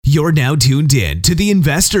You're now tuned in to The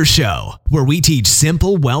Investor Show, where we teach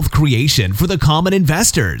simple wealth creation for the common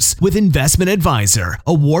investors with investment advisor,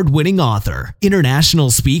 award-winning author,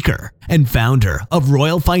 international speaker, and founder of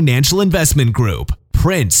Royal Financial Investment Group,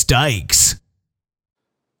 Prince Dykes.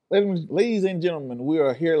 Ladies and gentlemen, we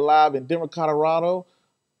are here live in Denver, Colorado.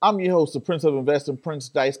 I'm your host, the Prince of Investing, Prince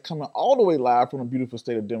Dykes, coming all the way live from the beautiful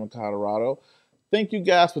state of Denver, Colorado. Thank you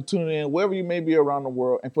guys for tuning in, wherever you may be around the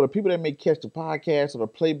world. And for the people that may catch the podcast or the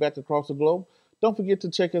playback across the globe, don't forget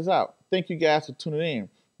to check us out. Thank you guys for tuning in.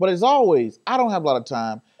 But as always, I don't have a lot of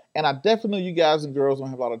time, and I definitely know you guys and girls don't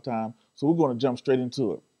have a lot of time, so we're going to jump straight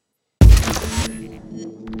into it.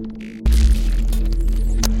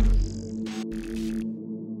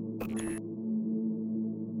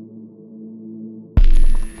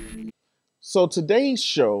 So today's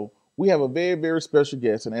show, we have a very, very special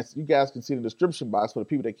guest, and as you guys can see in the description box for the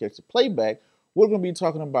people that catch the playback, we're going to be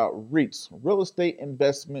talking about REITs, Real Estate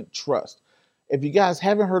Investment Trust. If you guys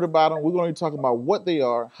haven't heard about them, we're going to be talking about what they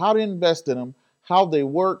are, how to invest in them, how they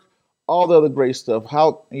work, all the other great stuff,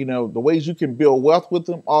 how, the ways you can build wealth with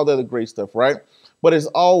them, all the other great stuff, right? But as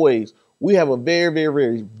always, we have a very, very,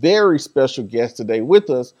 very, very special guest today with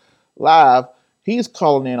us live. He's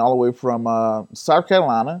calling in all the way from South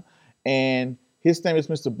Carolina, and his name is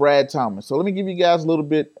Mr. Brad Thomas. So let me give you guys a little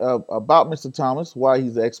bit about Mr. Thomas, why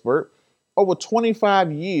he's an expert. Over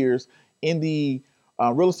 25 years in the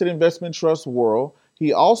real estate investment trust world.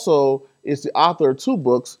 He also is the author of two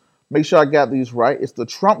books. Make sure I got these right. It's The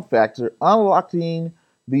Trump Factor, Unlocking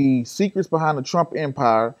the Secrets Behind the Trump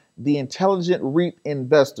Empire, The Intelligent REIT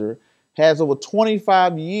Investor. Has over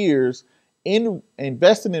 25 years in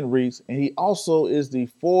investing in REITs, and he also is the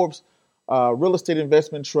Forbes Real Estate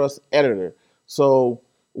Investment Trust editor. So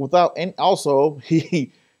he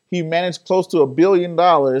managed close to $1 billion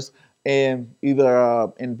in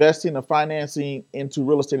either investing or financing into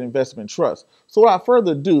real estate investment trust. So without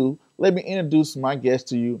further ado, let me introduce my guest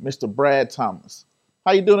to you, Mr. Brad Thomas.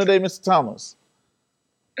 How you doing today, Mr. Thomas?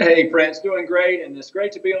 Hey, Prince, doing great, and it's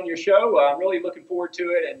great to be on your show. I'm really looking forward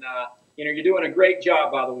to it, and you're doing a great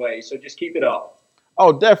job, by the way. So just keep it up.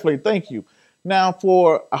 Oh, definitely, thank you. Now,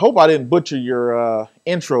 I hope I didn't butcher your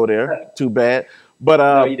intro there. Too bad, but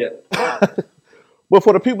no, you didn't. But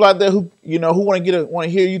for the people out there who want to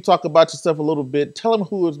hear you talk about yourself a little bit, tell them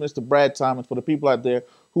who is Mr. Brad Thomas. For the people out there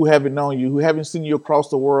who haven't known you, who haven't seen you across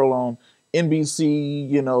the world on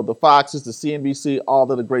NBC, the Foxes, the CNBC,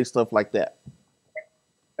 all of the great stuff like that.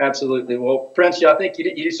 Absolutely. Well, Prince, I think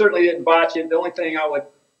you certainly didn't botch it. The only thing I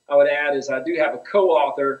would add is I do have a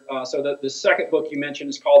co-author. So the second book you mentioned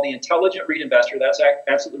is called The Intelligent REIT Investor. That's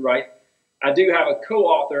absolutely right. I do have a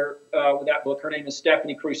co-author with that book. Her name is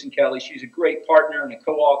Stephanie Cruisen-Kelly. She's a great partner and a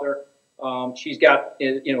co-author. She's got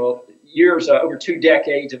years, over 2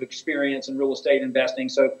 decades of experience in real estate investing.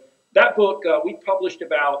 So that book we published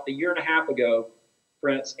about a year and a half ago,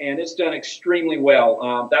 Prince, and it's done extremely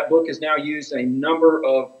well. That book is now used in a number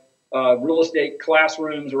of real estate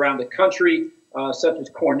classrooms around the country, such as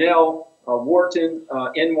Cornell, Wharton,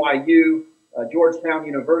 NYU, Georgetown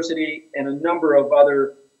University, and a number of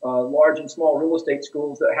other large and small real estate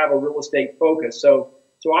schools that have a real estate focus. So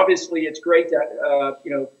obviously it's great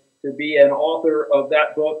to be an author of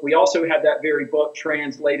that book. We also had that very book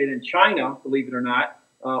translated in China, believe it or not,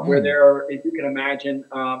 where there are, if you can imagine,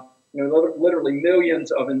 literally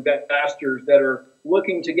millions of investors that are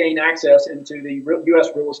looking to gain access into the U.S.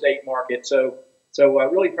 real estate market. So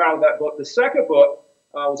really proud of that book. The second book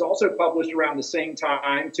was also published around the same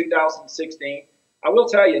time, 2016. I will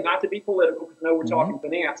tell you, not to be political, because I know we're talking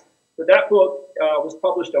finance, but that book was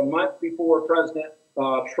published a month before President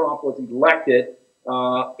Trump was elected.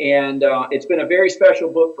 And it's been a very special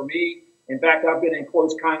book for me. In fact, I've been in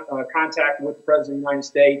close contact with the President of the United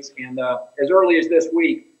States, and as early as this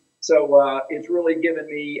week. So it's really given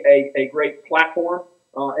me a great platform.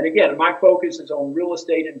 And again, my focus is on real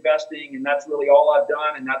estate investing, and that's really all I've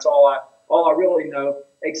done, and that's all I really know,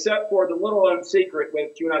 except for the little known secret,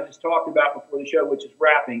 which you and I just talked about before the show, which is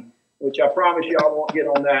wrapping, which I promise you I won't get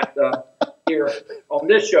on that here on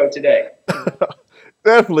this show today.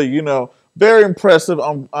 Definitely, very impressive.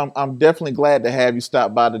 I'm definitely glad to have you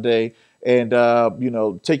stop by today and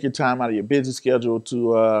take your time out of your busy schedule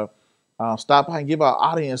to stop by and give our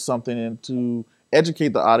audience something and to educate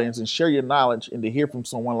the audience and share your knowledge and to hear from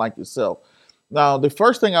someone like yourself. Now, the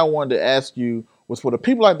first thing I wanted to ask you was for the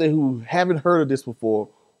people out there who haven't heard of this before,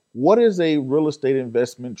 what is a real estate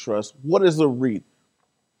investment trust? What is a REIT?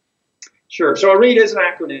 Sure. So a REIT is an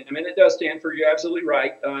acronym, and it does stand for, you're absolutely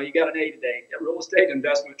right. You got an A today, a Real Estate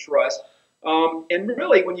Investment Trust. And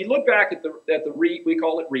really, when you look back at the REIT, we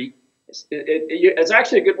call it REIT. It's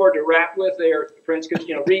actually a good word to rap with there, Prince, because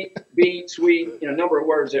REIT, beat, suite, number of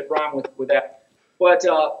words that rhyme with that. But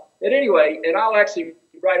anyway, and I'll actually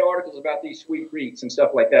write articles about these suite REITs and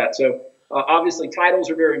stuff like that. So obviously, titles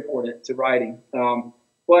are very important to writing.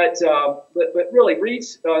 But really,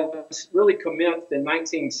 REITs really commenced in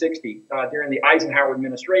 1960 during the Eisenhower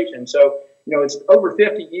administration. So it's over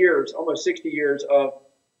 50 years, almost 60 years of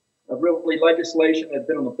really legislation that's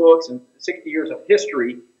been on the books and 60 years of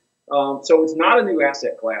history. So it's not a new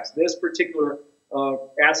asset class. This particular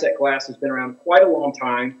asset class has been around quite a long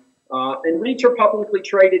time, and REITs are publicly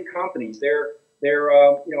traded companies. I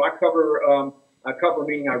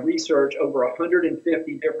research over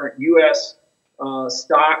 150 different U.S.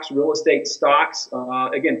 Stocks, real estate stocks.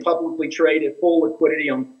 Again, publicly traded, full liquidity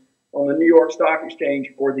on the New York Stock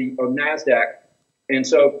Exchange or NASDAQ. And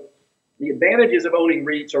so the advantages of owning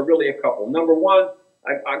REITs are really a couple. Number one,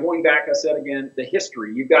 going back, I said again, the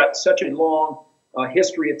history. You've got such a long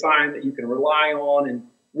history of time that you can rely on, and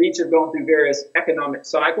REITs have gone through various economic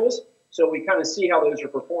cycles, so we kind of see how those are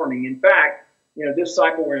performing. In fact, this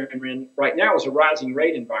cycle we're in right now is a rising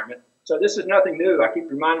rate environment, so this is nothing new. I keep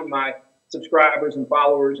reminding my subscribers and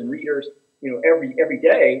followers and readers, every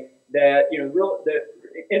day that the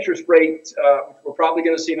interest rates. We're probably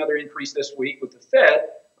going to see another increase this week with the Fed,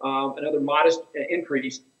 another modest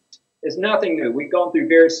increase. Is nothing new. We've gone through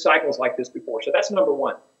various cycles like this before. So that's number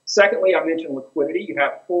one. Secondly, I mentioned liquidity. You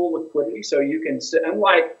have full liquidity. So you can,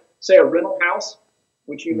 unlike, say, a rental house,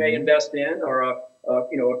 which you may invest in, or a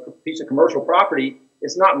piece of commercial property,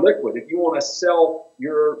 it's not liquid. If you want to sell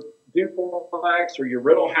your duplex or your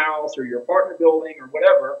rental house or your apartment building or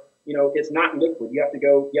whatever, it's not liquid. You have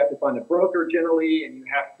to find a broker generally, and you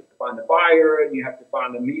have to find the buyer, and you have to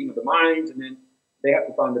find a meeting of the minds, and then they have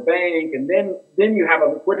to find the bank, and then you have a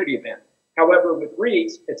liquidity event. However, with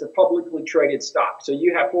REITs, it's a publicly traded stock. So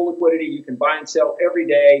you have full liquidity. You can buy and sell every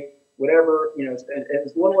day, whatever,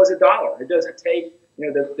 as little as $1. It doesn't take,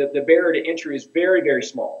 the barrier to entry is very, very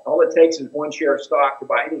small. All it takes is one share of stock to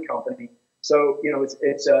buy any company. So,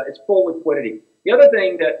 it's full liquidity. The other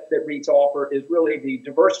thing that REITs offer is really the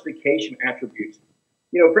diversification attributes.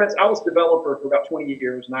 Prince, I was a developer for about 20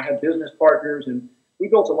 years, and I had business partners, and we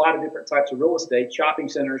built a lot of different types of real estate, shopping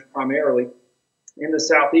centers primarily in the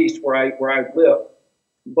Southeast where I live.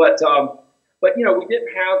 But we didn't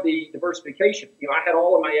have the diversification. I had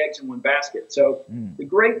all of my eggs in one basket. So the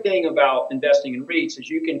great thing about investing in REITs is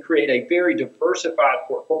you can create a very diversified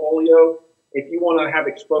portfolio. If you want to have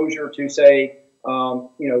exposure to, say,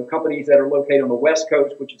 companies that are located on the West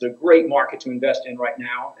Coast, which is a great market to invest in right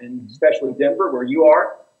now, and especially Denver, where you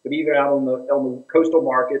are, but even out on the coastal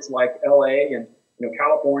markets like LA and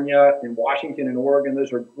California and Washington and Oregon,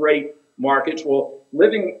 those are great markets. Well,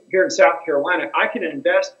 living here in South Carolina, I can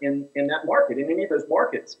invest in that market, in any of those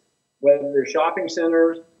markets, whether they're shopping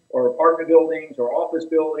centers or apartment buildings or office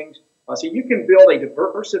buildings. So you can build a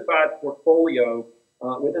diversified portfolio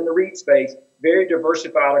within the REIT space, very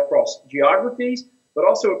diversified across geographies, but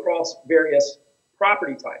also across various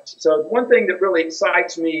property types. So one thing that really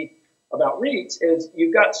excites me about REITs is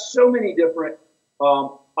you've got so many different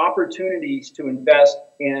opportunities to invest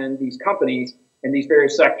in these companies in these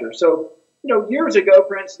various sectors. So, years ago,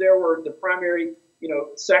 Prince, there were the primary,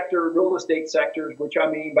 real estate sectors, which I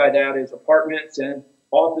mean by that is apartments and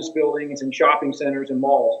office buildings and shopping centers and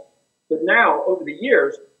malls. But now, over the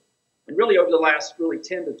years, and really over the last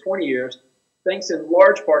 10 to 20 years, thanks in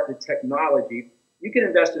large part to technology, you can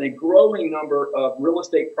invest in a growing number of real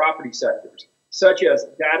estate property sectors, such as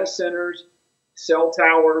data centers, cell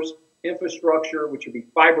towers, infrastructure, which would be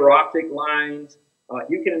fiber optic lines.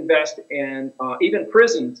 You can invest in even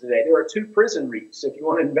prisons today. There are 2 prison REITs. If you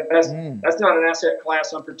want to invest, that's not an asset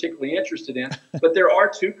class I'm particularly interested in, but there are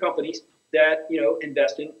 2 companies that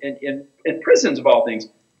invest in prisons of all things.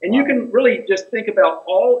 And you can really just think about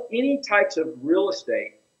any types of real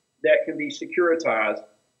estate that can be securitized.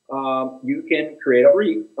 You can create a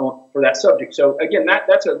REIT for that subject. So again,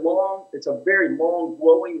 it's a very long,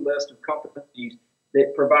 glowing list of companies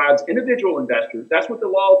that provides individual investors. That's what the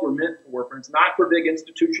laws were meant for. It's not for big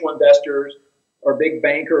institutional investors or big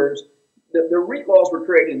bankers. The REIT laws were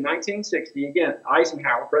created in 1960. Again,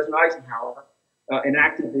 President Eisenhower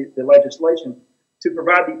enacted the legislation to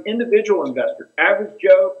provide the individual investor, average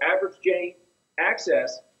Joe, average Jane,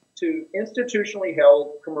 access to institutionally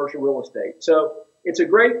held commercial real estate. So it's a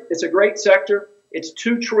great sector. It's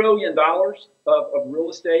 $2 trillion of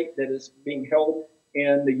real estate that is being held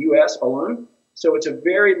in the U.S. alone. So it's a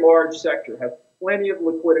very large sector, has plenty of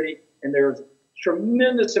liquidity, and there's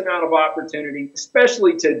tremendous amount of opportunity,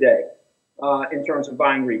 especially today, in terms of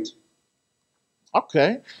buying REITs.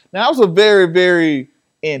 Okay. Now, that was a very, very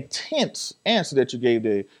intense answer that you gave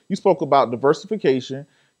there. You spoke about diversification.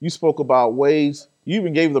 You spoke about ways. You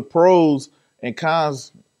even gave the pros and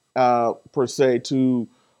cons, per se, to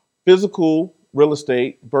physical real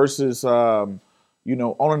estate versus, owning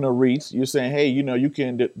the REITs. You're saying, hey, you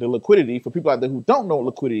can, the liquidity, for people out there who don't know what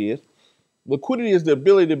liquidity is the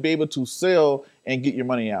ability to be able to sell and get your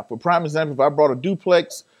money out. For prime example, if I brought a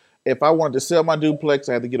duplex, if I wanted to sell my duplex,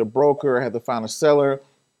 I had to get a broker, I had to find a seller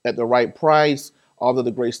at the right price, all of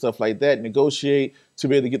the great stuff like that, negotiate to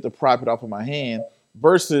be able to get the profit off of my hand,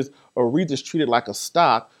 versus a REIT is treated like a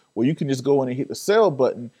stock where you can just go in and hit the sell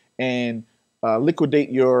button and liquidate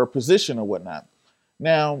your position or whatnot.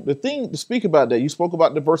 Now, the thing to speak about that, you spoke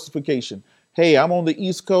about diversification. Hey, I'm on the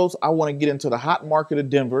East Coast. I want to get into the hot market of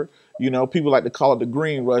Denver. People like to call it the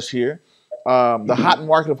green rush here. The hot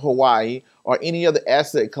market of Hawaii or any other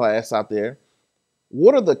asset class out there.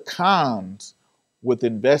 What are the cons with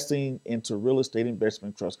investing into real estate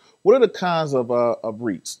investment trusts? What are the cons of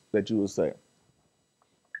REITs that you would say?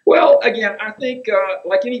 Well, again, I think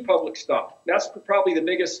like any public stock, that's probably the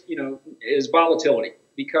biggest, is volatility,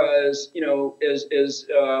 because,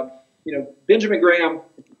 Benjamin Graham,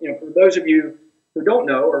 for those of you who don't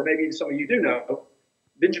know, or maybe some of you do know,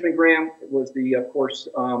 Benjamin Graham was the, of course,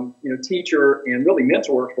 teacher and really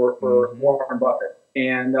mentor for Warren Buffett.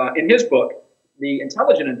 And in his book, The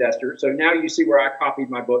Intelligent Investor, so now you see where I copied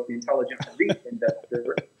my book, The Intelligent REIT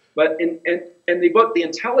Investor. But in the book, The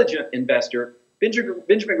Intelligent Investor,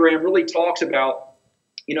 Benjamin Graham really talks about,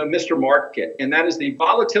 Mr. Market, and that is the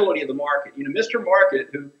volatility of the market. Mr. Market,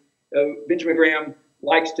 who Benjamin Graham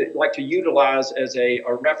likes to utilize as a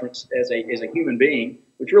reference as a human being,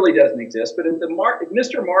 which really doesn't exist. But in the market,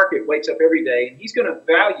 Mr. Market wakes up every day and he's going to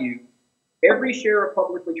value every share of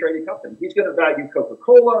publicly traded company. He's going to value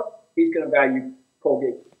Coca-Cola. He's going to value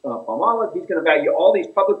Colgate Palmolive. He's going to value all these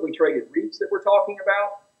publicly traded REITs that we're talking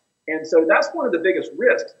about. And so that's one of the biggest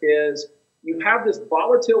risks is you have this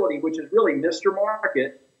volatility, which is really Mr.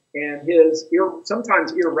 Market and his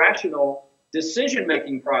sometimes irrational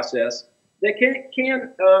decision-making process that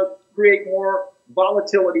can create more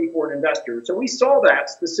volatility for an investor. So we saw that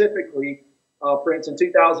specifically, Prince, in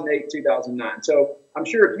 2008, 2009. So I'm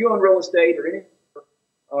sure if you own real estate or any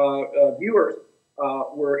viewers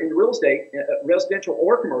were in real estate, residential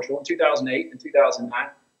or commercial, in 2008 and 2009,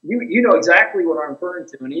 you know exactly what I'm referring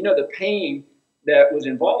to, and you know the pain that was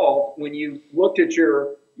involved when you looked at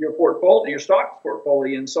your portfolio, your stock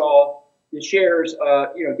portfolio, and saw the shares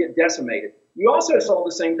get decimated. You also saw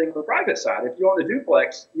the same thing on the private side. If you own a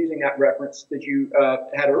duplex, using that reference that you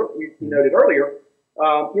you noted earlier,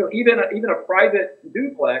 even a private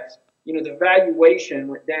duplex, the valuation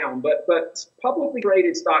went down. But publicly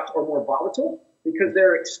traded stocks are more volatile because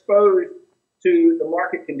they're exposed to the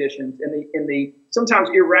market conditions and the sometimes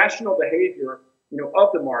irrational behavior, of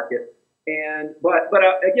the market. But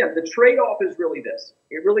again, the trade-off is really this.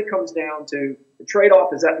 It really comes down to the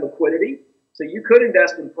trade-off is that liquidity. So you could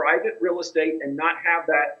invest in private real estate and not have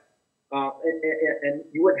that, and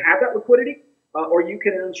you wouldn't have that liquidity, or you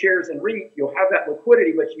can own shares in REIT. You'll have that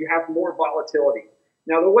liquidity, but you have more volatility.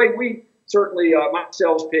 Now, the way we certainly, my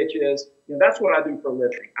sales pitch is, that's what I do for a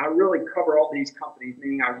living. I really cover all these companies,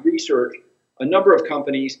 meaning I research a number of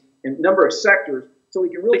companies and a number of sectors, so we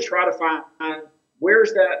can really try to find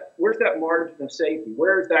where's that margin of safety,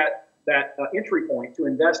 where's that entry point to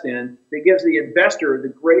invest in that gives the investor the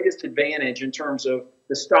greatest advantage in terms of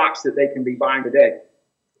the stocks that they can be buying today.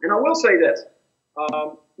 And I will say this,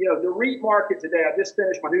 the REIT market today, I just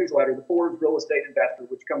finished my newsletter, the Forbes Real Estate Investor,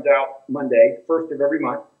 which comes out Monday, first of every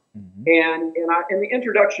month. Mm-hmm. And in the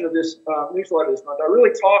introduction of this newsletter this month, I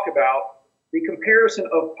really talk about the comparison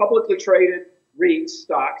of publicly traded REIT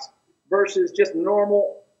stocks versus just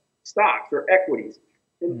normal stocks or equities.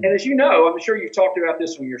 And as you know, I'm sure you've talked about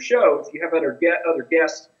this on your show. If you have other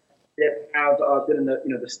guests that have been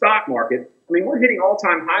in the stock market, I mean, we're hitting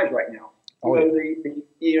all-time highs right now.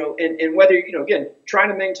 And whether again, trying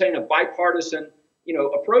to maintain a bipartisan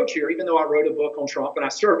approach here. Even though I wrote a book on Trump and I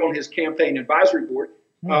serve on his campaign advisory board,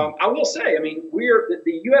 I will say, I mean,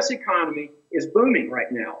 the U.S. economy is booming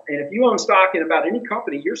right now. And if you own stock in about any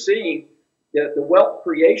company, you're seeing the wealth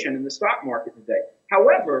creation in the stock market today.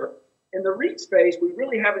 However, in the REIT space, we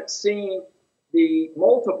really haven't seen the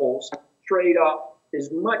multiples trade up as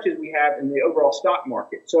much as we have in the overall stock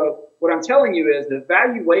market. So what I'm telling you is the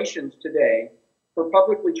valuations today for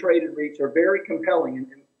publicly traded REITs are very compelling.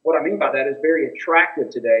 And what I mean by that is very attractive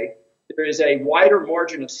today. There is a wider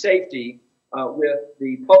margin of safety with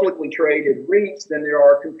the publicly traded REITs than there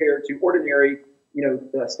are compared to ordinary,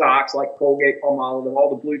 stocks like Colgate, Palmolive, and all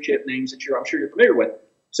the blue chip names that I'm sure you're familiar with.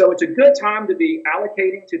 So it's a good time to be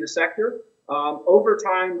allocating to the sector. Over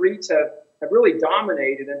time, REITs have really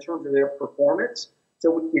dominated in terms of their performance.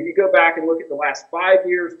 So if you go back and look at the last 5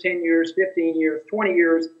 years, 10 years, 15 years, 20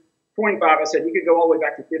 years, 25, I said you could go all the way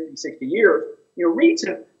back to 50, 60 years. REITs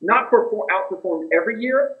have not outperformed every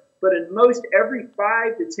year, but in most every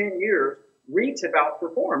 5 to 10 years, REITs have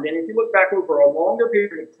outperformed. And if you look back over a longer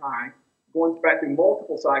period of time, going back through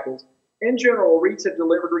multiple cycles, in general, REITs have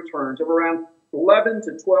delivered returns of around 11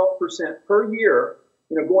 to 12% per year,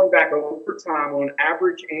 going back over time on an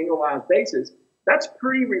average annualized basis. That's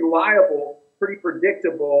pretty reliable, pretty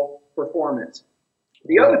predictable performance.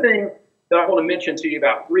 The other thing that I want to mention to you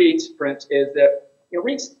about REITs, Prince, is that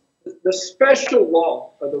REITs, the special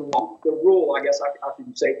law, or the rule, I guess I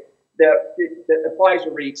should say, that applies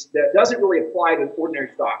to REITs that doesn't really apply to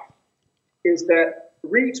ordinary stock, is that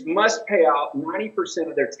REITs must pay out 90%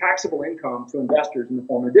 of their taxable income to investors in the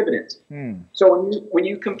form of dividends. So when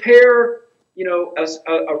you compare,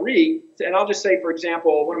 a REIT, and I'll just say, for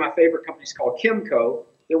example, one of my favorite companies called Kimco,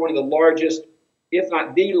 they're one of the largest, if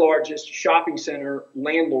not the largest, shopping center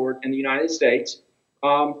landlord in the United States.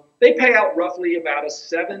 They pay out roughly about a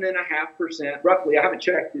 7.5%, roughly, I haven't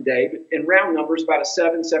checked today, but in round numbers, about a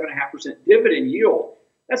 7.5% dividend yield.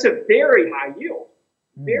 That's a very high yield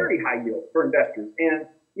for investors. And,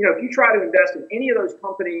 if you try to invest in any of those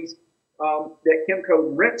companies that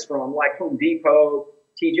Kimco rents from, like Home Depot,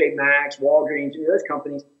 TJ Maxx, Walgreens, those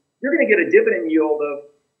companies, you're going to get a dividend yield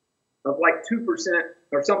of like 2%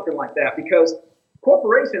 or something like that, because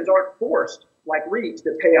corporations aren't forced, like REITs,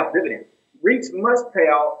 to pay out dividends. REITs must pay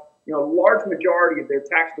out, a large majority of their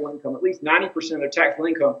taxable income, at least 90% of their taxable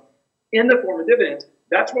income, in the form of dividends.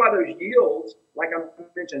 That's why those yields, like I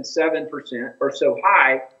mentioned, 7% or so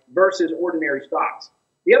high versus ordinary stocks.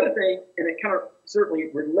 The other thing, and it kind of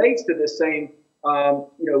certainly relates to this same,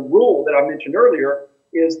 rule that I mentioned earlier,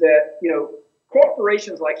 is that,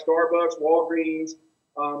 corporations like Starbucks, Walgreens,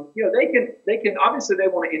 they can obviously they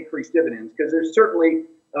want to increase dividends, because there's certainly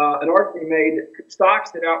an argument made that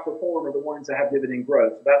stocks that outperform are the ones that have dividend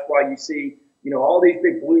growth. So that's why you see, all these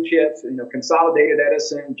big blue chips, Consolidated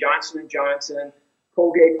Edison, Johnson & Johnson,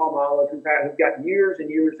 Colgate Palmolive, who've got years and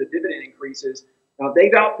years of dividend increases.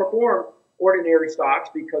 They've outperformed ordinary stocks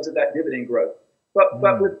because of that dividend growth. But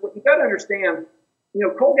what you got to understand,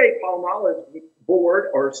 Colgate Palmolive board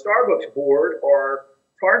or Starbucks board or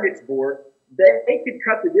Target's board, they could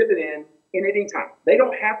cut the dividend in any time. They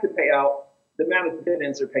don't have to pay out the amount of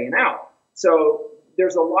dividends they're paying out. So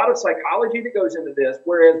there's a lot of psychology that goes into this,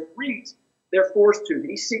 whereas REITs, they're forced to.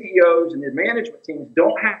 These CEOs and their management teams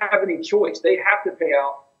don't have any choice. They have to pay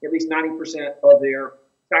out at least 90% of their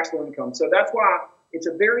taxable income. So that's why it's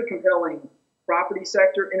a very compelling property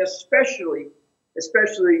sector, and especially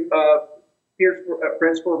here,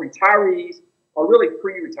 Prince, for retirees, or really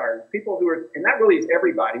pre-retirees, people who are, and that really is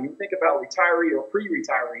everybody. When you think about retiree or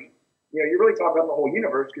pre-retiree, you're really talking about the whole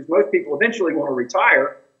universe, because most people eventually want to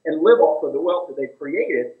retire and live off of the wealth that they've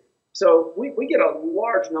created. So we get a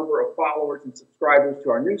large number of followers and subscribers to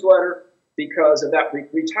our newsletter because of that.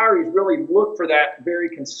 Retirees really look for that very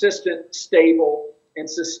consistent, stable, and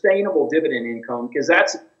sustainable dividend income, because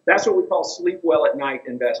that's what we call sleep well at night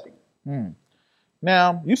investing.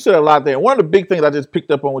 Now, you said a lot there. One of the big things I just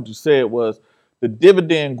picked up on what you said was the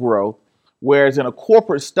dividend growth, whereas in a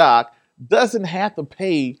corporate stock doesn't have to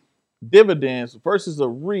pay dividends versus a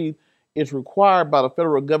REIT. It's required by the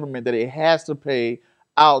federal government that it has to pay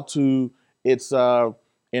out to its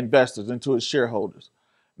investors and to its shareholders.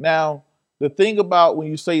 Now, the thing about when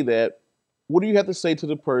you say that, what do you have to say to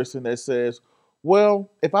the person that says,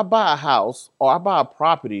 well, if I buy a house or I buy a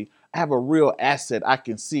property, I have a real asset. I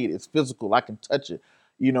can see it. It's physical. I can touch it.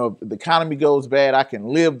 If the economy goes bad, I can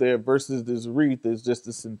live there, versus this REIT that's just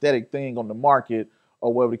a synthetic thing on the market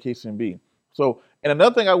or whatever the case may be. So, and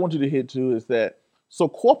another thing I want you to hit too is that, so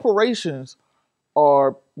corporations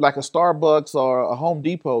are like a Starbucks or a Home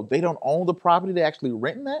Depot, they don't own the property, they actually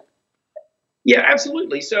renting that? Yeah,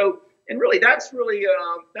 absolutely. So, and really, those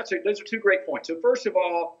are two great points. So first of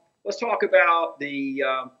all, let's talk about the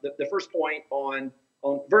first point on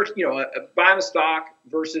buying a stock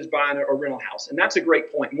versus buying a rental house. And that's a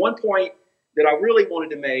great point. One point that I really wanted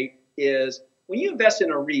to make is when you invest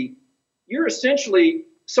in a REIT, you're essentially,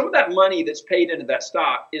 some of that money that's paid into that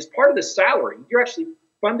stock is part of the salary. You're actually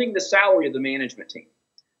funding the salary of the management team.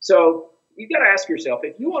 So you got to ask yourself,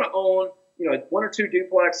 if you want to own, one or two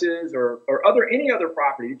duplexes or any other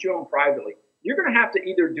property that you own privately, you're going to have to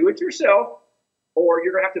either do it yourself, or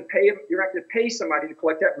you're going to have to pay somebody to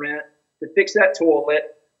collect that rent, to fix that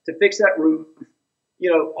toilet, to fix that roof,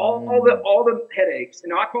 all the headaches.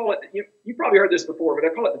 I call it, you probably heard this before, but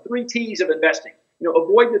I call it the 3 T's of investing.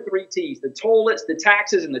 Avoid the 3 T's: the toilets, the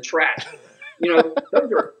taxes, and the trash.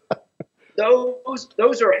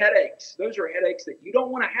 Those are headaches. Those are headaches that you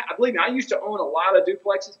don't want to have. Believe me, I used to own a lot of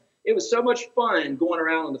duplexes. It was so much fun going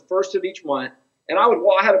around on the first of each month, and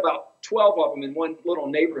I had about 12 of them in one little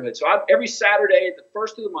neighborhood. So every Saturday at the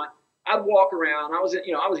first of the month, I'd walk around. I was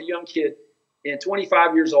a young kid and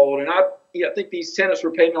 25 years old, and I think these tenants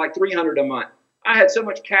were paying me like $300 a month. I had so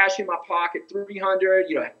much cash in my pocket,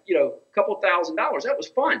 $300, a couple $1,000. That was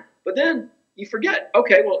fun. But then you forget,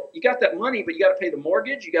 okay, well, you got that money, but you got to pay the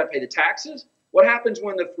mortgage, you got to pay the taxes. What happens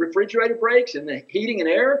when the refrigerator breaks and the heating and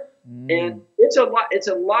air? And it's a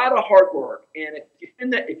lot of hard work. And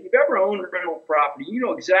if you've ever owned a rental property, you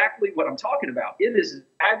know exactly what I'm talking about. It is an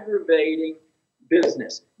aggravating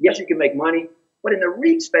business. Yes, you can make money, but in the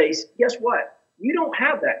REIT space, guess what? You don't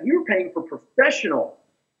have that. You're paying for professional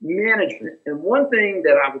management. And one thing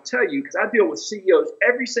that I will tell you, because I deal with CEOs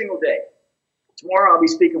every single day. Tomorrow I'll be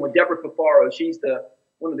speaking with Deborah Cafaro. She's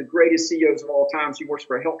one of the greatest CEOs of all time. She works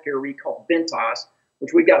for a healthcare REIT called Ventas,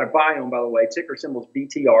 which we got a buy on, by the way. Ticker symbol is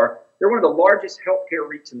BTR. They're one of the largest healthcare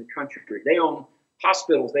REITs in the country. They own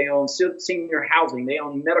hospitals. They own senior housing. They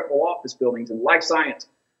own medical office buildings and life science.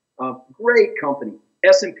 Great company,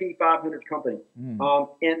 S&P 500 company. And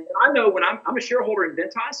I know when I'm a shareholder in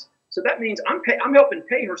Ventas, so that means I'm helping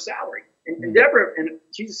pay her salary. And Deborah, and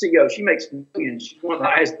she's a CEO. She makes millions. She's one of the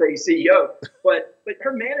highest paid CEO. But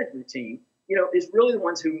her management team, is really the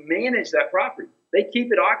ones who manage that property. They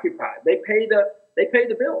keep it occupied. They pay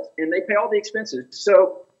the bills and they pay all the expenses.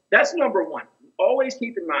 So that's number one. Always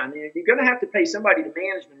keep in mind, you're going to have to pay somebody to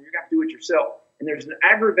management, or you're going to have to do it yourself. And there's an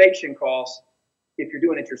aggravation cost if you're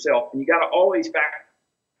doing it yourself. And you got to always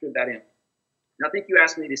factor that in. And I think you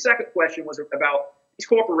asked me, the second question was about these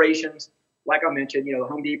corporations, like I mentioned,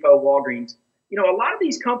 Home Depot, Walgreens. A lot of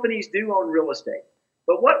these companies do own real estate.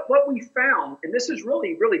 But what we found, and this is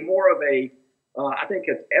really, really more of I think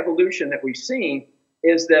an evolution that we've seen,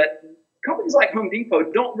 is that companies like Home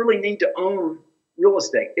Depot don't really need to own real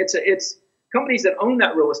estate. It's companies that own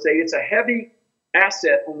that real estate. It's a heavy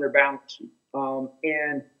asset on their balance sheet.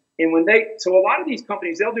 So a lot of these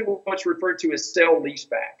companies, they'll do what's referred to as sale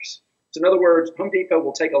leasebacks. So in other words, Home Depot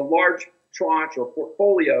will take a large tranche or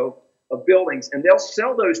portfolio of buildings, and they'll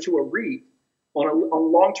sell those to a REIT on a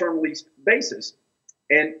long-term lease basis.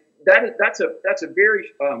 And that's a very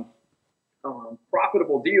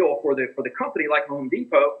profitable deal for the company like Home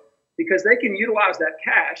Depot, because they can utilize that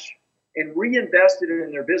cash and reinvest it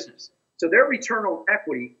in their business. So their return on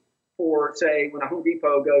equity for, say, when a Home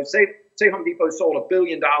Depot goes, say Home Depot sold $1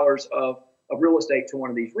 billion of real estate to one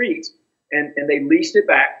of these REITs, and they leased it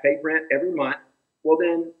back, paid rent every month. Well,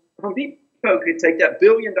 then Home Depot could take that $1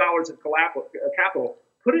 billion of capital,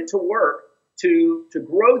 put it to work to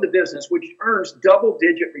grow the business, which earns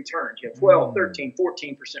double-digit returns. You have 12, 13,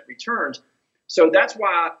 14% returns. So that's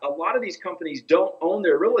why a lot of these companies don't own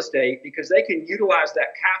their real estate, because they can utilize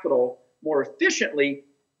that capital more efficiently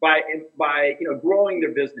by growing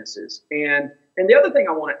their businesses. And the other thing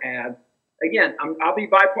I want to add, again, I'll be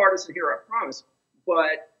bipartisan here, I promise,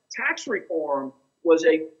 but tax reform was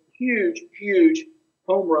a huge, huge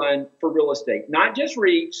home run for real estate, not just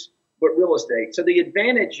REITs, but real estate. So the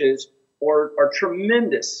advantages are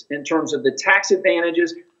tremendous in terms of the tax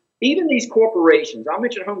advantages. Even these corporations, I'll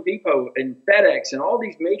mention Home Depot and FedEx and all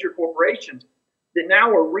these major corporations that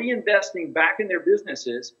now are reinvesting back in their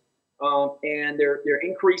businesses, and they're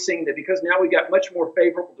increasing that, because now we've got much more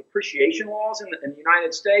favorable depreciation laws in the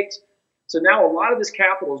United States. So now a lot of this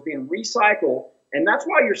capital is being recycled, and that's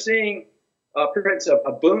why you're seeing a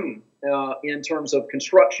boom in terms of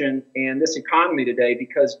construction and this economy today,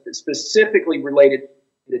 because it's specifically related to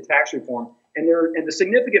the tax reform and the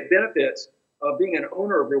significant benefits of being an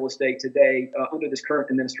owner of real estate today under this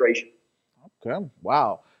current administration. Okay,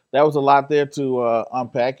 wow. That was a lot there to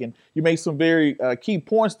unpack, and you made some very key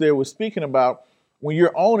points there. We're speaking about when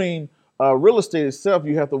you're owning real estate itself,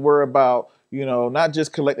 you have to worry about, not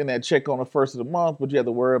just collecting that check on the first of the month, but you have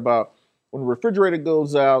to worry about when the refrigerator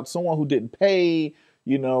goes out, someone who didn't pay,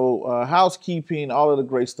 housekeeping, all of the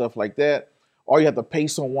great stuff like that. Or you have to pay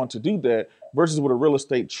someone to do that, versus with a real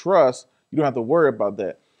estate trust, you don't have to worry about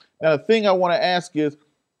that. Now, the thing I want to ask is,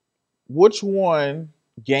 which one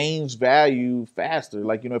gains value faster?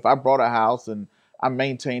 Like, if I bought a house and I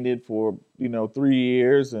maintained it for, 3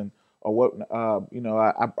 years, I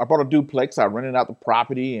bought a duplex, I rented out the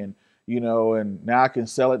property, and now I can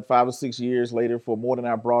sell it 5 or 6 years later for more than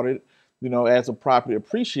I brought it, as the property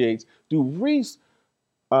appreciates. Do REITs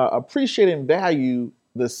appreciate in value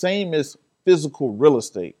the same as physical real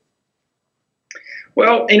estate?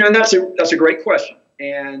 Well, that's a great question.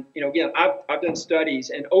 And, again, I've done studies,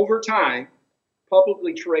 and over time,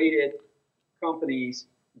 publicly traded companies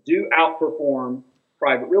do outperform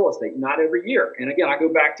private real estate, not every year. And again, I go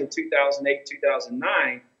back to 2008, 2009.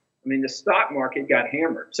 I mean, the stock market got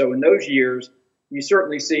hammered. So in those years, you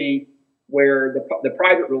certainly see where the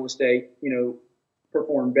private real estate,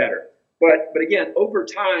 performed better. But again, over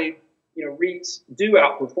time, REITs do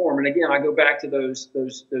outperform. And again, I go back to those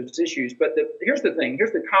issues. But here's the thing.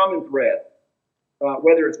 Here's the common thread.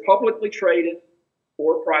 Whether it's publicly traded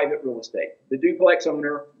or private real estate, the duplex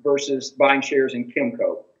owner versus buying shares in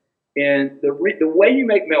Kimco. And the way you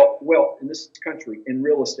make wealth in this country in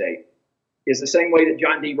real estate is the same way that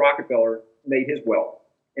John D. Rockefeller made his wealth.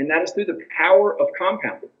 And that is through the power of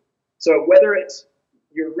compounding. So whether it's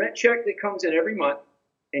your rent check that comes in every month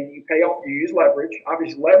and you pay off, you use leverage.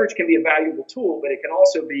 Obviously, leverage can be a valuable tool, but it can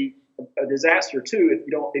also be a disaster too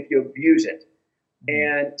if you abuse it.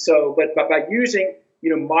 And so, but by using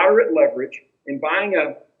moderate leverage and buying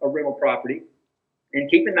a rental property and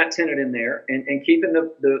keeping that tenant in there and keeping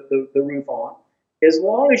the roof on, as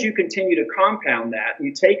long as you continue to compound that,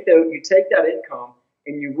 you take that income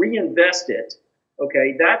and you reinvest it.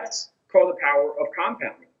 Okay, that's called the power of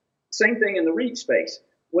compounding. Same thing in the REIT space.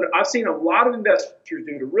 What I've seen a lot of investors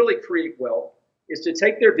do to really create wealth is to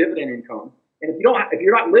take their dividend income, and if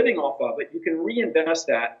you're not living off of it, you can reinvest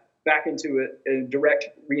that back into a direct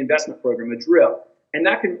reinvestment program, a DRIP, and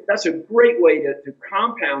that's a great way to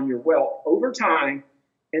compound your wealth over time,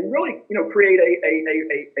 and really create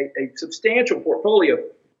a substantial portfolio.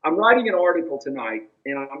 I'm writing an article tonight,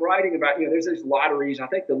 and I'm writing about there's these lotteries. I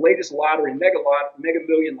think the latest lottery, mega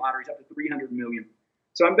million lotteries, up to 300 million.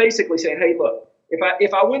 So I'm basically saying, hey, look,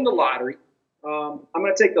 if I win the lottery, I'm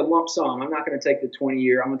going to take the lump sum. I'm not going to take the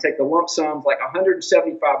 20-year. I'm going to take the lump sum, like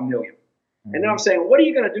 175 million. Mm-hmm. And then I'm saying, what are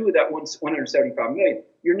you going to do with that 175 million?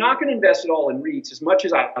 You're not going to invest it all in REITs. As much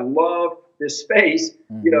as I love this space,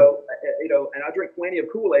 and I drink plenty of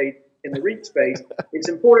Kool-Aid in the REIT space, it's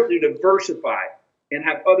important to diversify and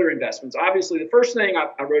have other investments. Obviously, the first thing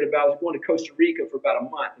I wrote about was going to Costa Rica for about a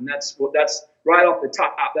month, and that's right off the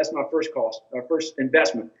top. That's my first first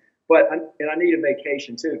investment. But I need a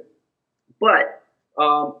vacation too. But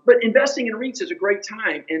investing in REITs is a great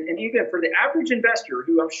time, and even for the average investor,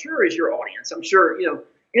 who I'm sure is your audience. I'm sure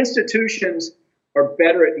institutions are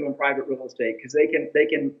better at doing private real estate because they can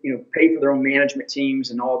pay for their own management teams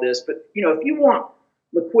and all this. But if you want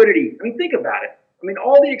liquidity, I mean, think about it. I mean,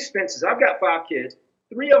 all the expenses. I've got 5 kids.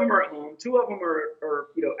 3 of them are at home. 2 of them are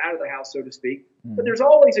out of the house, so to speak. But there's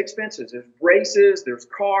always expenses. There's braces. There's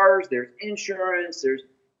cars. There's insurance. There's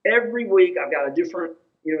every week I've got a different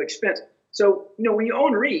expense. So when you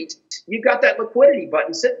own REITs, you've got that liquidity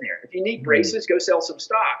button sitting there. If you need braces, go sell some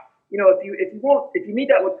stock. If you need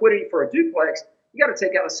that liquidity for a duplex, you got to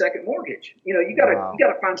take out a second mortgage. You got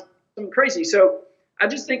to find something crazy. So I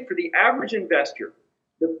just think for the average investor,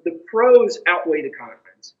 the pros outweigh the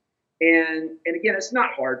cons. And again, it's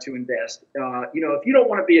not hard to invest. If you don't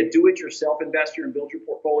want to be a do-it-yourself investor and build your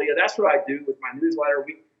portfolio, that's what I do with my newsletter.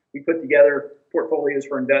 We put together portfolios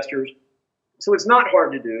for investors. So it's not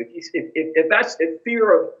hard to do. If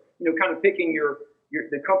fear of kind of picking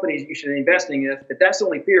the companies you should be investing in, if that's the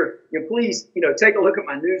only fear, please take a look at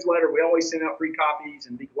my newsletter. We always send out free copies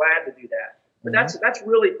and be glad to do that. But that's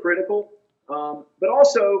really critical. But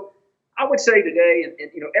also, I would say today,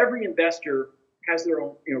 and every investor has their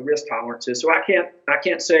own risk tolerances. So I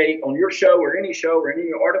can't say on your show or any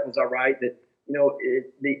articles I write that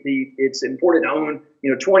it's important to own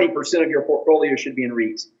 20% of your portfolio should be in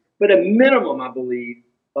REITs, but a minimum, I believe,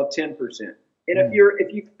 of 10%. And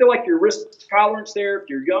if you feel like your risk tolerance there, if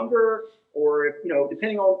you're younger, or if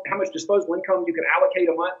depending on how much disposable income you can allocate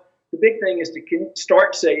a month, the big thing is to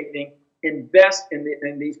start saving, invest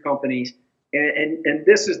in these companies, and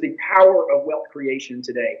this is the power of wealth creation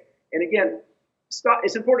today. And again,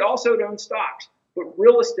 it's important also to own stocks, but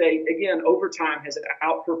real estate, again, over time has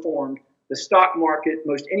outperformed the stock market,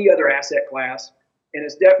 most any other asset class, and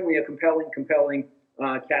it's definitely a compelling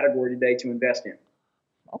category today to invest in.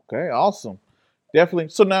 Okay, awesome. Definitely.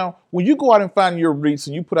 So now, when you go out and find your REITs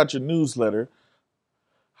and you put out your newsletter,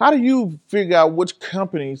 how do you figure out which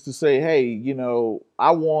companies to say, hey,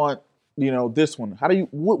 I want, this one? How do you?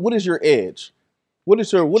 What is your edge? What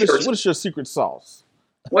is your secret sauce?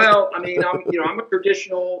 Well, I mean, I'm a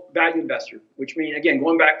traditional value investor, which means, again,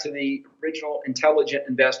 going back to the original intelligent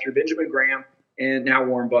investor, Benjamin Graham, and now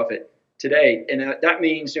Warren Buffett today. And that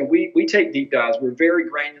means, we take deep dives. We're very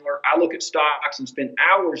granular. I look at stocks and spend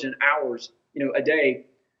hours and hours, a day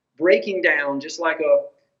breaking down, just like a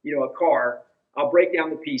car. I'll break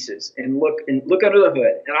down the pieces and look under the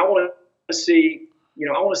hood. And I want to see,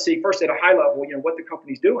 first at a high level, what the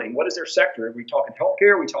company's doing. What is their sector? Are we talking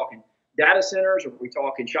healthcare? Are we talking data centers? Are we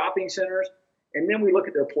talking shopping centers? And then we look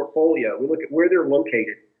at their portfolio. We look at where they're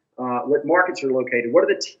located, what markets are located, what are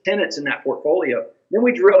the tenants in that portfolio. Then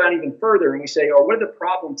we drill down even further and we say, oh, what are the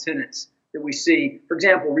problem tenants that we see? For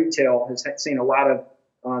example, retail has seen a lot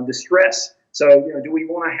of distress. So, do we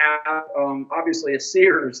want to have, obviously, a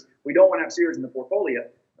Sears? We don't want to have Sears in the portfolio,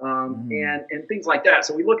 and things like that.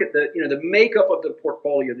 So we look at the makeup of the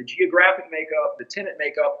portfolio, the geographic makeup, the tenant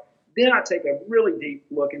makeup. Then I take a really deep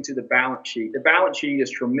look into the balance sheet. The balance sheet is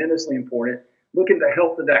tremendously important. Look at the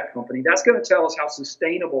health of that company. That's going to tell us how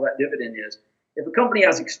sustainable that dividend is. If a company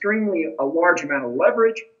has a large amount of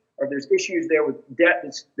leverage, or there's issues there with debt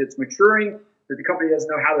that's maturing, that the company doesn't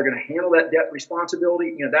know how they're going to handle that debt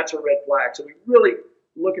responsibility, that's a red flag. So we really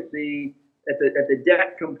look at the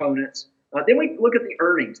debt components. Then we look at the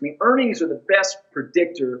earnings. I mean, earnings are the best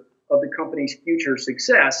predictor of the company's future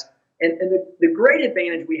success. And the great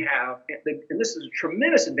advantage we have, and this is a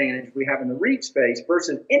tremendous advantage we have in the REIT space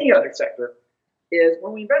versus any other sector, is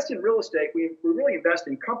when we invest in real estate, we really invest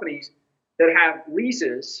in companies that have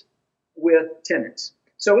leases with tenants.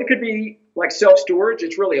 So it could be like self-storage.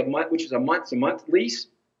 It's really which is a month-to-month lease.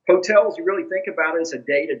 Hotels, you really think about it as a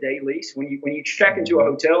day-to-day lease. When you check into a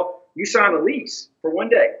hotel, you sign a lease for one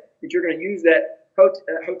day that you're going to use that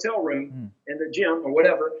hotel room and the gym or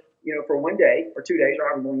whatever, for 1 day or 2 days or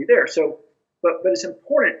however long you're there. So, but it's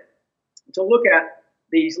important to look at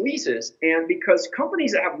these leases, and because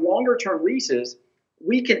companies that have longer-term leases,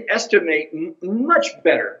 we can estimate much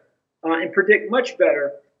better and predict much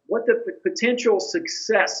better what the potential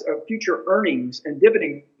success of future earnings and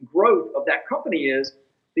dividend growth of that company is,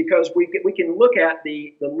 because we can look at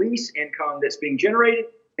the lease income that's being generated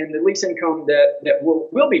and the lease income that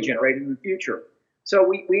will be generated in the future. So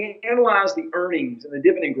we analyze the earnings and the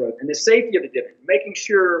dividend growth and the safety of the dividend, making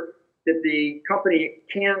sure that the company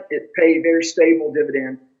can pay a very stable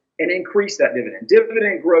dividend and increase that dividend.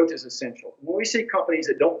 Dividend growth is essential. When we see companies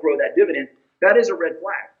that don't grow that dividend, that is a red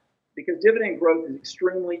flag, because dividend growth is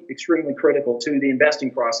extremely, extremely critical to the investing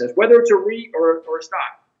process, whether it's a REIT or a stock.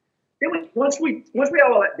 Then once we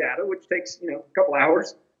have all that data, which takes a couple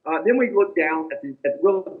hours, then we look down at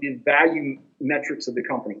the value metrics of the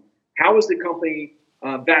company. How is the company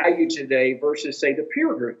valued today versus, say, the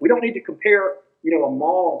peer group? We don't need to compare a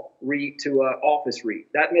mall REIT to an office REIT.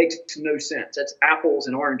 That makes no sense. That's apples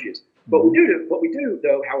and oranges. But what we do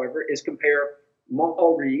though, however, is compare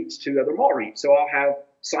mall REITs to other mall REITs. So I'll have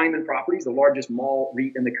Simon Properties, the largest mall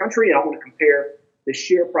REIT in the country, and I want to compare the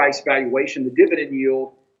share price valuation, the dividend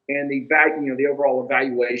yield, and the value, the overall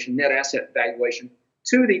valuation, net asset valuation,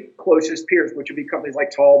 to the closest peers, which would be companies like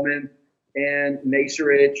Tallman and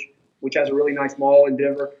Macerich, which has a really nice mall in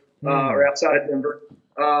Denver or outside of Denver,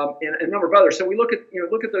 and a number of others. So we look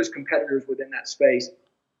at those competitors within that space,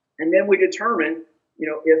 and then we determine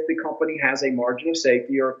if the company has a margin of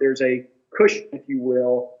safety, or if there's a cushion, if you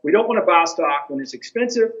will. We don't want to buy stock when it's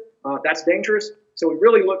expensive. That's dangerous. So we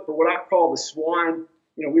really look for what I call the SWAN.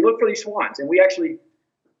 We look for these SWANs, and we actually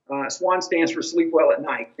SWAN stands for sleep well at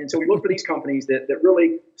night. And so we look for these companies that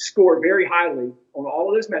really score very highly on all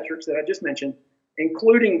of those metrics that I just mentioned,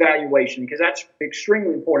 including valuation, because that's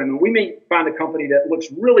extremely important. I mean, we may find a company that looks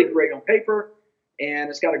really great on paper, and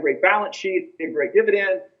it's got a great balance sheet, a great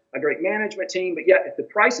dividend, a great management team, but yet if the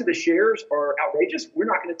price of the shares are outrageous, we're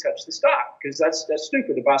not going to touch the stock, because that's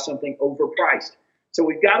stupid to buy something overpriced. So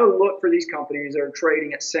we've got to look for these companies that are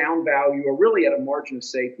trading at sound value or really at a margin of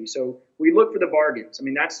safety. So we look for the bargains. I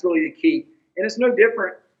mean, that's really the key. And it's no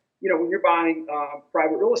different, when you're buying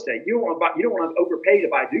private real estate. You don't want to overpay to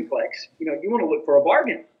buy a duplex. You want to look for a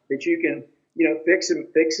bargain that you can, fix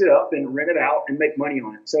it up and rent it out and make money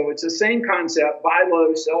on it. So it's the same concept: buy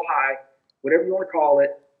low, sell high, whatever you want to call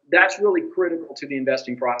it. That's really critical to the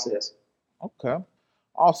investing process. Okay,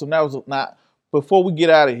 awesome. That was not. Before we get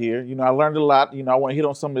out of here, I learned a lot. I want to hit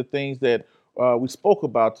on some of the things that we spoke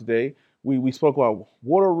about today. We spoke about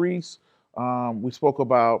water REITs. We spoke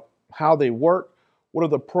about how they work. What are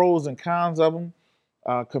the pros and cons of them?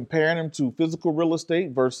 Comparing them to physical real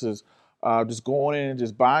estate versus just going in and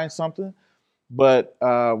just buying something. But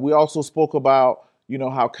we also spoke about,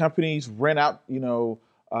 how companies rent out,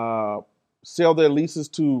 sell their leases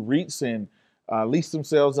to REITs and lease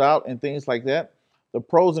themselves out and things like that. The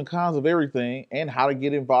pros and cons of everything, and how to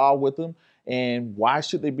get involved with them, and why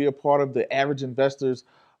should they be a part of the average investor's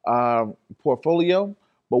portfolio.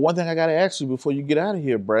 But one thing I got to ask you before you get out of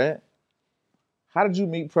here, Brad, how did you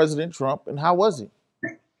meet President Trump, and how was he?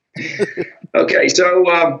 Okay, so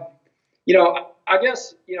I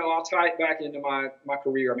guess I'll tie it back into my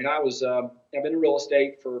career. I mean, I've been in real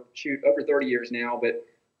estate for over 30 years now, but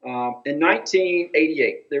in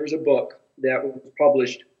 1988 there was a book that was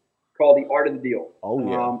published called The Art of the Deal. Oh,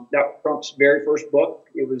 yeah. That was Trump's very first book.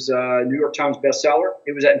 It was a New York Times bestseller.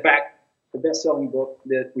 It was, in fact, the best-selling book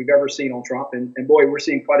that we've ever seen on Trump. And boy, we're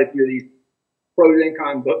seeing quite a few of these pros and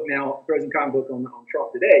con book on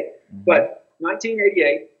Trump today. Mm-hmm. But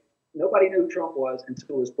 1988, nobody knew who Trump was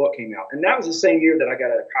until this book came out. And that was the same year that I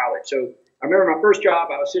got out of college. So I remember my first job,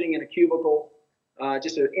 I was sitting in a cubicle,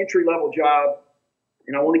 just an entry-level job,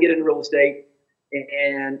 and I want to get into real estate.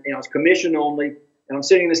 And I was commission only, and I'm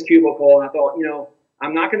sitting in this cubicle, and I thought,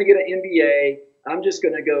 I'm not going to get an MBA. I'm just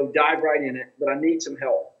going to go dive right in it, but I need some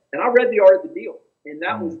help. And I read The Art of the Deal, and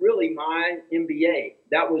that was really my MBA.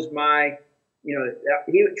 That was my,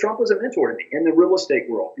 Trump was a mentor to me in the real estate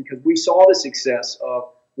world because we saw the success of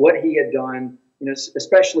what he had done,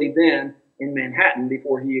 especially then in Manhattan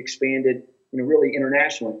before he expanded, really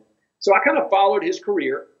internationally. So I kind of followed his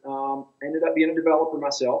career, ended up being a developer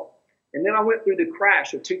myself. And then I went through the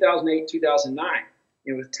crash of 2008, 2009.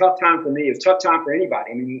 It was a tough time for me. It was a tough time for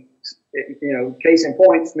anybody. I mean, case in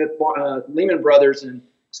point, Lehman Brothers and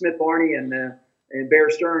Smith Barney and Bear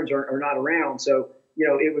Stearns are not around. So,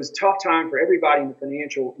 it was a tough time for everybody in the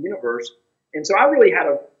financial universe. And so I really had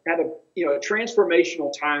a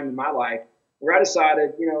transformational time in my life where I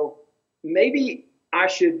decided, maybe I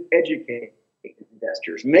should educate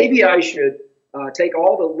investors. Maybe I should take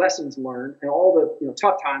all the lessons learned and all the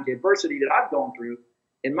tough times, the adversity that I've gone through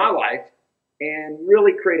in my life, and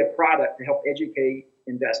really create a product to help educate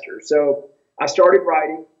investors. So I started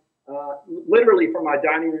writing literally from my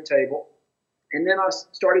dining room table, and then I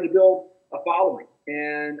started to build a following,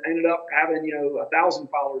 and ended up having 1,000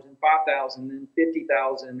 followers, and 5,000, and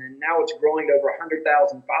 50,000, and now it's growing to over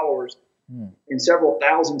 100,000 followers and several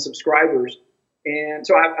thousand subscribers. And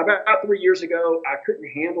so about 3 years ago, I couldn't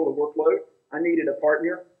handle the workload. I needed a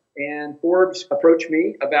partner, and Forbes approached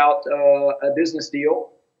me about a business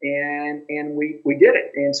deal, and we did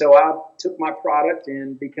it. And so I took my product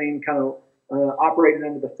and became kind of operated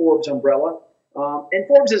under the Forbes umbrella. And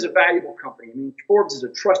Forbes is a valuable company. I mean, Forbes is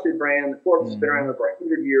a trusted brand. Forbes has been around over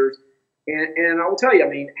 100 years. And I will tell you, I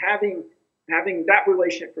mean, having that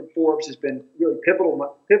relationship with Forbes has been really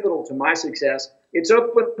pivotal to my success. It's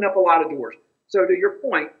opened up a lot of doors. So to your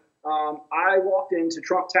point, I walked into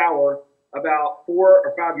Trump Tower about 4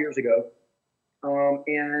 or 5 years ago,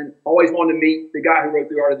 and always wanted to meet the guy who wrote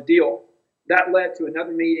The Art of the Deal. That led to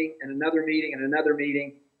another meeting and another meeting and another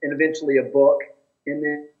meeting, and eventually a book. And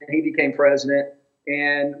then he became president,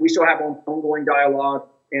 and we still have ongoing dialogue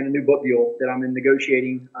and a new book deal that I'm in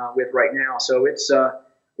negotiating with right now. So it's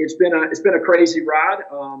been a crazy ride.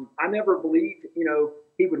 I never believed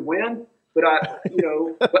he would win, but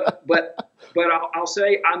I'll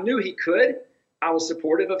say I knew he could. I was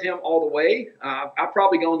supportive of him all the way. I've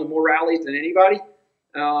probably gone to more rallies than anybody,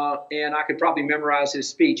 and I could probably memorize his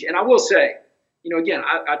speech. And I will say, again,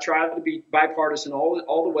 I try to be bipartisan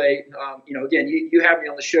all the way. Again, you have me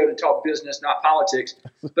on the show to talk business, not politics.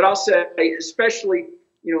 But I'll say, especially,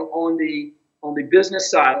 on the business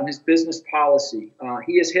side, on his business policy,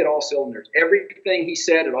 he has hit all cylinders. Everything he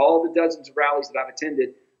said at all the dozens of rallies that I've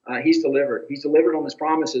attended, he's delivered. He's delivered on his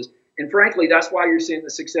promises. And frankly, that's why you're seeing the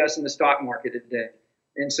success in the stock market today.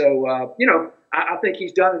 And so, I think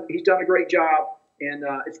he's done a great job, and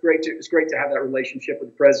it's great to have that relationship with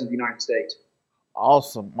the President of the United States.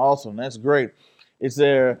 Awesome. That's great. Is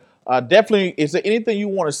there anything you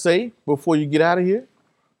want to say before you get out of here?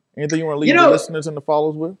 Anything you want to leave the listeners and the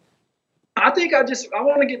followers with? I think I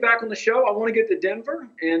want to get back on the show. I want to get to Denver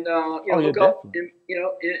and look up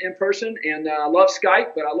in person. And I love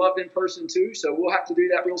Skype, but I love in person too. So we'll have to do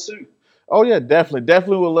that real soon. Oh yeah,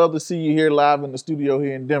 definitely would love to see you here live in the studio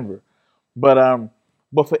here in Denver.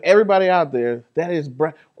 But for everybody out there, that is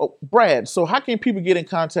Brad. Oh, Brad, so how can people get in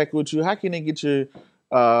contact with you? How can they get your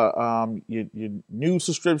news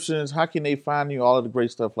subscriptions? How can they find you? All of the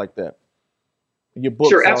great stuff like that. Your books.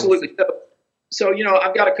 Sure, absolutely. So,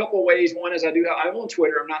 I've got a couple of ways. One is I'm on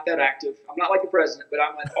Twitter. I'm not that active. I'm not like the president, but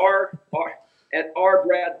I'm at R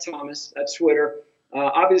Brad Thomas. That's Twitter.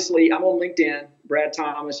 Obviously, I'm on LinkedIn, Brad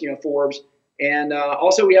Thomas, Forbes. And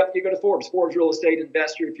also you go to Forbes Real Estate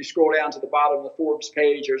Investor. If you scroll down to the bottom of the Forbes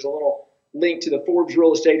page, there's a little link to the Forbes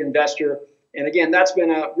Real Estate Investor. And again, that's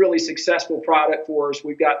been a really successful product for us.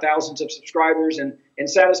 We've got thousands of subscribers and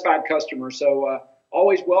satisfied customers. So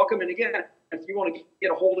always welcome. And again, if you want to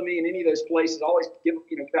get a hold of me in any of those places, always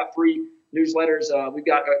got free newsletters. We've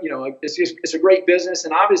got, it's a great business.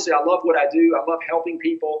 And obviously I love what I do. I love helping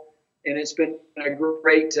people. And it's been a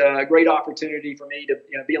great opportunity for me to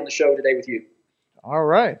be on the show today with you. All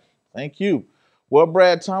right. Thank you. Well,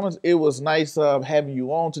 Brad Thomas, it was nice having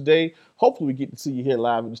you on today. Hopefully we get to see you here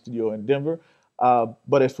live in the studio in Denver.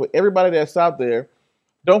 But as for everybody that's out there,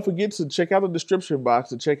 Don't forget to check out the description box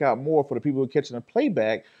to check out more for the people who are catching the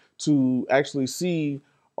playback to actually see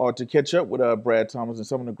or to catch up with Brad Thomas and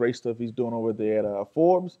some of the great stuff he's doing over there at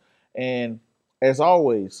Forbes. And as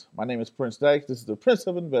always, my name is Prince Dykes. This is the Prince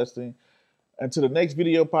of Investing. Until the next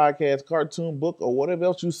video, podcast, cartoon, book, or whatever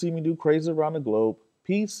else you see me do crazy around the globe,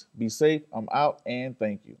 peace, be safe, I'm out, and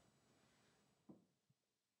thank you.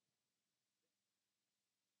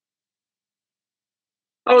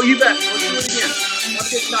 Oh, you bet. Let's do it again. Have a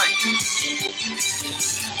good night.